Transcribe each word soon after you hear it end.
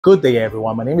Good day,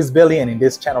 everyone. My name is Billy, and in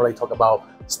this channel, I talk about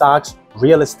stocks,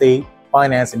 real estate,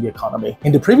 finance, and the economy.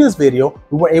 In the previous video,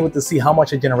 we were able to see how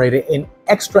much I generated in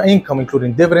extra income,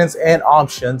 including dividends and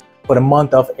options for the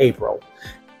month of April.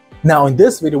 Now, in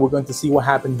this video, we're going to see what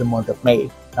happened in the month of May.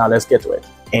 Now, let's get to it.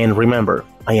 And remember,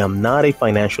 I am not a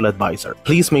financial advisor.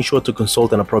 Please make sure to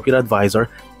consult an appropriate advisor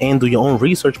and do your own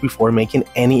research before making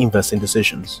any investing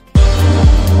decisions.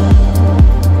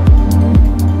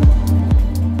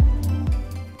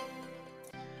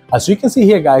 As you can see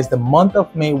here, guys, the month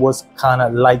of May was kind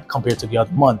of light compared to the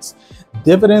other months.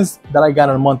 Dividends that I got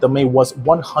in the month of May was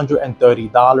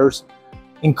 $130.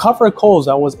 In covered calls,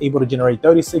 I was able to generate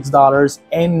 $36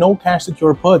 and no cash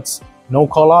secure puts, no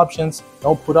call options,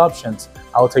 no put options.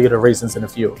 I'll tell you the reasons in a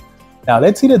few. Now,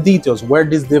 let's see the details where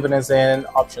these dividends and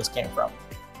options came from.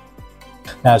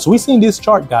 Now, as we see in this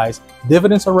chart, guys,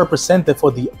 dividends are represented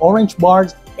for the orange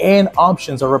bars and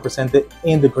options are represented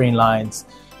in the green lines.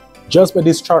 Just by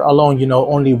this chart alone, you know,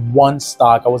 only one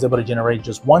stock. I was able to generate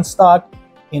just one stock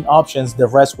in options. The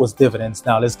rest was dividends.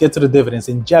 Now, let's get to the dividends.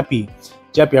 In JEPI,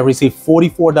 I received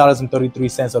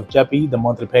 $44.33 of JEPI, the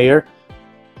monthly payer.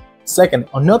 Second,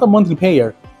 another monthly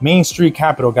payer, Main Street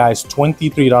Capital, guys,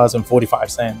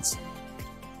 $23.45.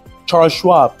 Charles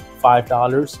Schwab,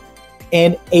 $5.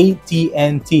 And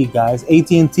AT&T, guys.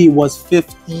 AT&T was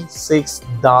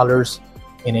 $56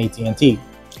 in AT&T.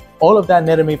 All of that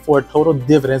netted me for a total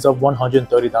dividends of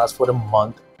 $130 for the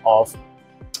month of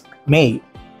May.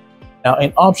 Now,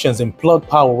 in options, in Plug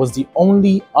Power was the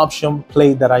only option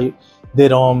play that I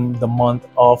did on the month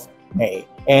of May.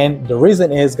 And the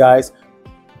reason is, guys,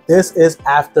 this is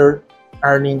after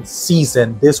earnings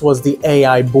season. This was the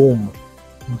AI boom.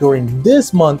 During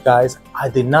this month, guys, I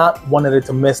did not want it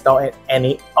to miss out on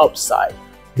any upside.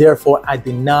 Therefore, I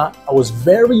was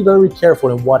very, very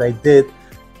careful in what I did.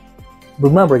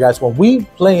 Remember, guys, when we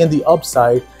play in the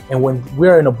upside and when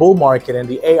we're in a bull market and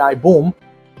the AI boom,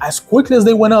 as quickly as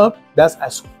they went up, that's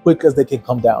as quick as they can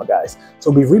come down, guys.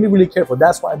 So be really, really careful.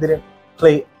 That's why I didn't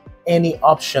play any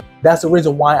option. That's the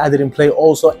reason why I didn't play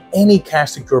also any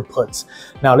cash secure puts.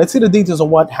 Now, let's see the details of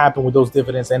what happened with those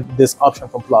dividends and this option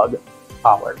from Plug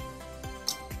Power.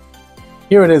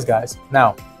 Here it is, guys.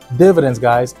 Now, dividends,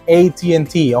 guys,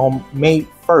 AT&T on May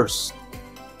 1st.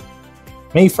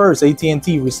 May 1st,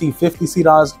 AT&T received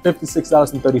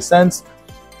 $56.30,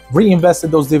 reinvested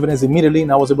those dividends immediately,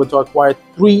 and I was able to acquire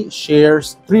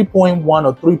 3.1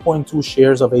 or 3.2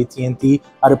 shares of AT&T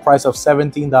at a price of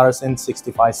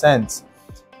 $17.65.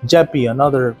 JEPI,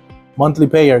 another monthly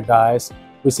payer, guys,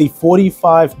 received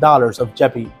 $45 of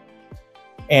JEPI,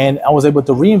 and I was able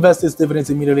to reinvest these dividends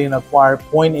immediately and acquire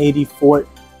 0.84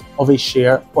 of a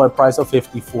share for a price of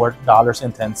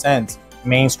 $54.10.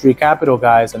 Main Street Capital,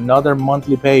 guys, another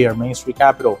monthly payer, Main Street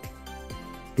Capital,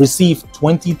 received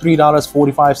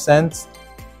 $23.45,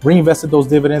 reinvested those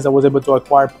dividends. I was able to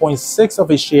acquire 0.6 of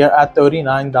a share at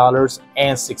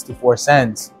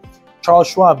 $39.64. Charles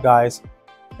Schwab, guys,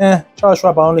 Charles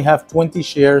Schwab, I only have 20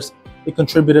 shares. It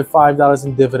contributed $5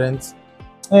 in dividends.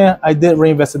 I did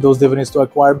reinvest those dividends to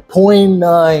acquire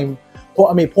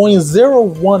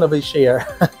 0.01 of a share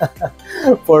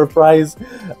for a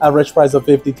average price of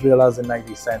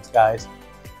 $53.90, guys.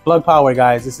 Plug Power,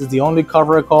 guys, this is the only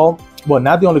cover call. Well,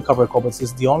 not the only cover call, but this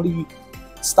is the only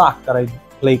stock that I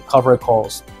play cover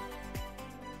calls.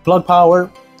 Plug Power,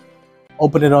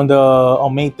 opened it on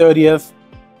May 30th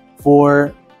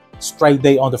for strike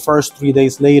date on the first 3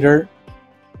 days later.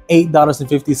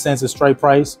 $8.50 is strike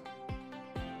price.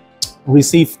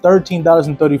 Received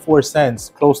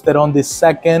 $13.34, closed it on the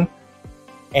second,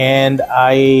 and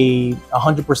I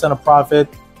 100% of profit,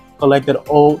 collected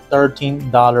all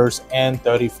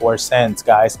 $13.34,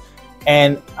 guys.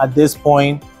 And at this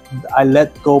point, I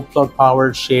let go Plug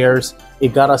Power shares.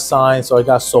 It got assigned, so it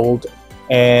got sold,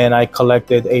 and I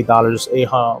collected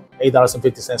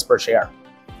 $8.50 per share.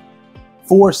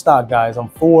 4 stock, guys. On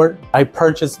 4, I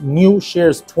purchased new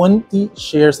shares, 20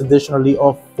 shares additionally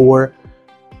of 4.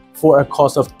 For a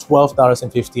cost of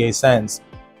 $12.58.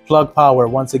 Plug Power,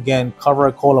 once again, cover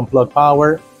a call on Plug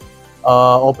Power,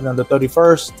 open on the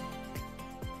 31st,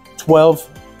 12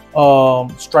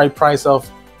 strike price of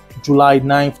July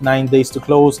 9th, 9 days to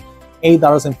close,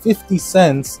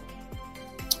 $8.50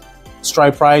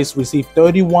 strike price, received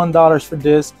 $31 for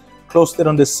this, closed it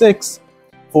on the 6th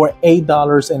for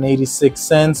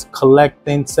 $8.86,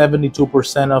 collecting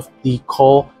 72% of the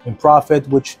call in profit,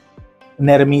 which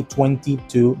netted me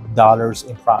 $22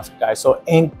 in profit, guys. So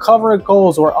in covered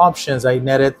calls or options, I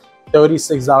netted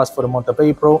 $36 for the month of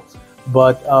April.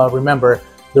 But remember,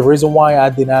 the reason why I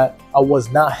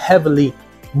was not heavily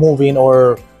moving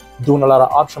or doing a lot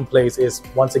of option plays is,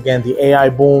 once again, the AI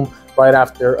boom. right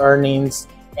after earnings,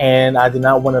 and I did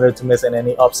not want her to miss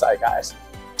any upside, guys.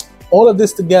 All of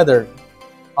this together,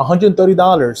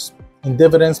 $130 in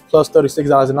dividends plus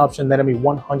 $36 in option, netted me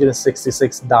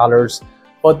 $166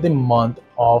 for the month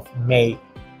of May.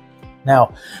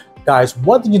 Now, guys,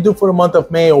 what did you do for the month of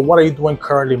May, or what are you doing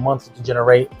currently monthly to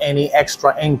generate any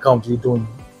extra income? Do you doing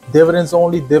dividends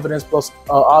only, dividends plus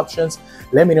options?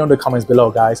 Let me know in the comments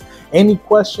below, guys. Any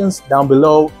questions down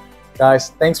below,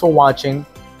 guys? Thanks for watching.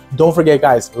 Don't forget,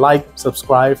 guys, like,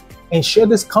 subscribe, and share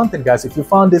this content, guys. If you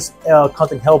found this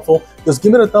content helpful, just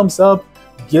give it a thumbs up.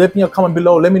 Give me a comment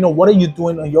below. Let me know what are you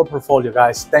doing on your portfolio,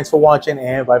 guys. Thanks for watching,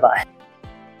 and bye-bye.